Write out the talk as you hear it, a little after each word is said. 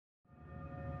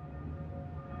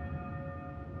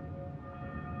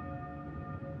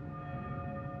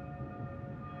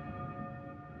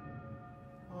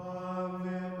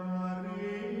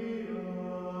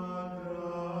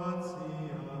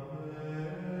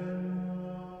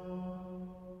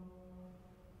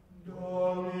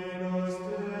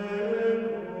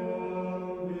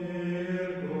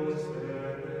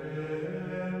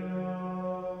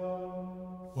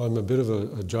I'm a bit of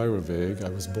a gyrovig. I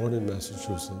was born in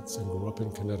Massachusetts and grew up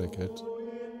in Connecticut.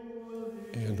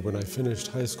 And when I finished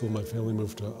high school, my family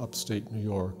moved to upstate New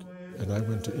York, and I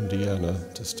went to Indiana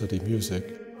to study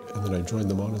music. And then I joined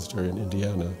the monastery in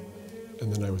Indiana,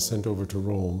 and then I was sent over to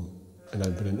Rome, and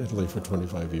I've been in Italy for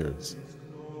 25 years.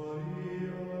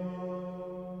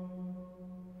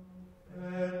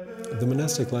 The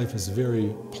monastic life is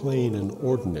very plain and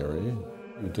ordinary.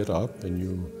 You get up and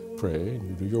you pray, and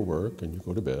you do your work, and you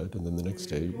go to bed, and then the next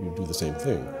day you do the same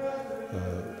thing.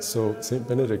 So St.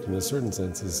 Benedict, in a certain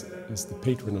sense, is the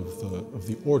patron of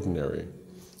the ordinary,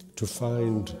 to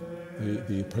find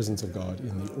the presence of God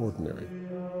in the ordinary.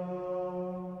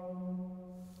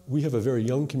 We have a very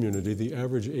young community. The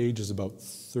average age is about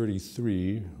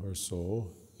 33 or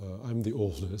so. I'm the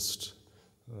oldest.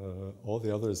 All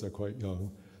the others are quite young.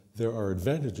 There are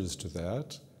advantages to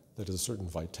that. That is a certain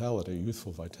vitality,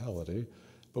 youthful vitality.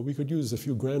 But we could use a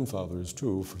few grandfathers,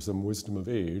 too, for some wisdom of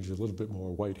age. A little bit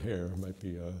more white hair might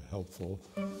be helpful.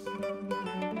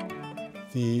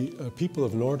 The people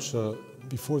of Norcia,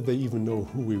 before they even know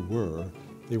who we were,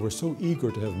 they were so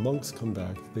eager to have monks come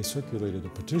back, they circulated a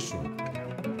petition.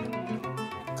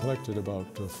 Collected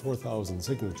about 4,000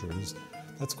 signatures.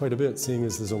 That's quite a bit, seeing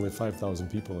as there's only 5,000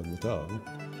 people in the town.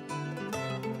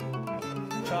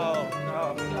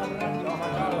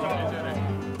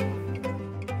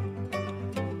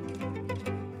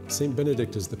 St.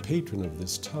 Benedict is the patron of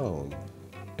this town,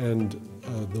 and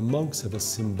the monks have a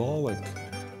symbolic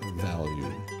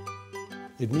value.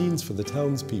 It means for the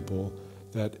townspeople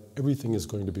that everything is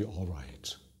going to be all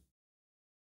right.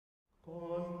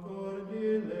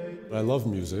 I love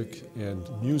music, and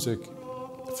music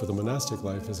for the monastic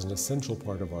life is an essential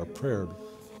part of our prayer.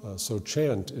 So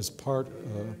chant is part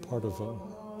of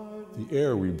the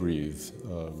air we breathe,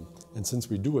 and since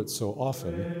we do it so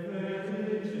often,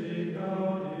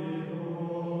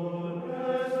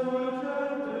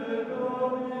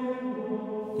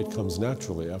 it comes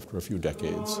naturally after a few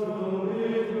decades.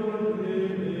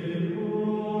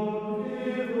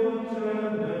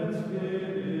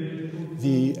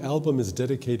 The album is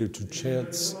dedicated to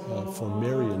chants for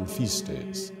Marian feast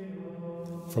days,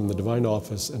 from the Divine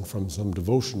Office and from some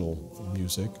devotional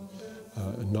music,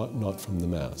 not from the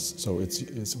Mass. So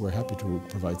we're happy to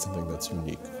provide something that's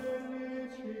unique.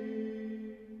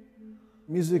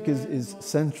 Music is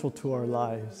central to our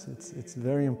lives. It's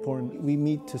very important. We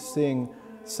meet to sing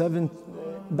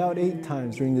about 8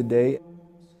 times during the day.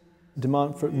 De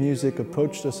Montfort Music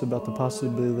approached us about the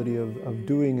possibility of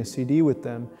doing a CD with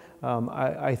them.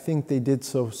 I think they did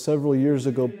so several years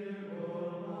ago.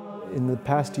 In the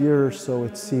past year or so,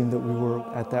 it seemed that we were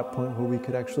at that point where we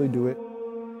could actually do it.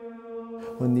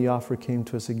 When the offer came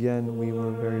to us again, we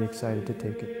were very excited to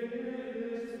take it.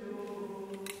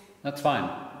 That's fine.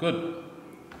 Good.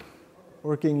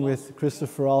 Working with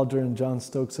Christopher Alder and John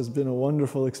Stokes has been a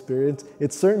wonderful experience.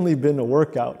 It's certainly been a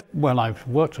workout. Well, I've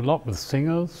worked a lot with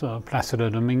singers. Placido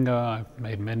Domingo, I've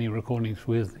made many recordings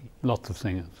with, lots of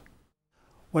singers.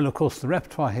 Well, of course, the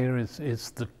repertoire here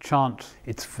is the chant.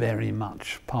 It's very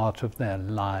much part of their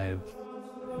lives.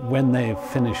 When they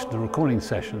finish the recording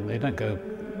session, they don't go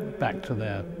back to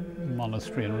their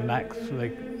monastery and relax.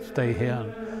 They stay here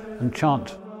and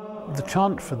chant. The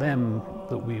chant for them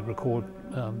that we record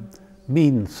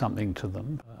means something to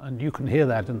them, and you can hear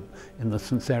that in the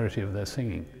sincerity of their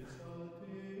singing.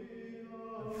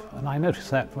 And I notice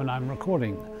that when I'm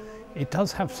recording, it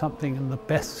does have something in the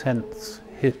best sense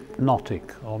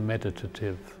hypnotic or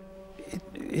meditative.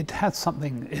 It has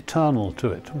something eternal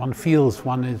to it. One feels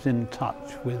one is in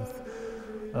touch with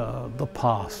the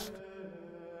past.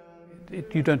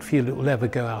 You don't feel it will ever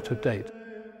go out of date,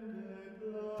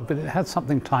 but it has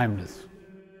something timeless.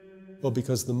 Well,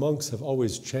 because the monks have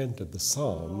always chanted the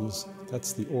Psalms,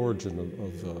 that's the origin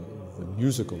of the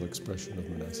musical expression of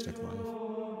monastic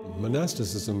life.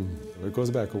 Monasticism, it goes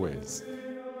back a ways.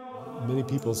 Many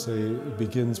people say it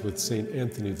begins with St.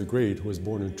 Anthony the Great, who was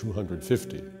born in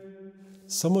 250.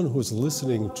 Someone who's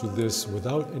listening to this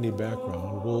without any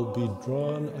background will be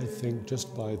drawn, I think,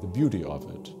 just by the beauty of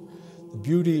it. The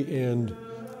beauty, and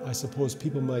I suppose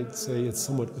people might say it's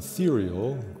somewhat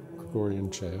ethereal,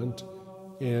 Gregorian chant,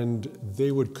 and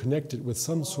they would connect it with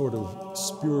some sort of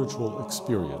spiritual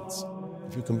experience.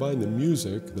 If you combine the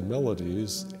music, the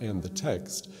melodies, and the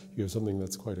text, you have something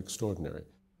that's quite extraordinary.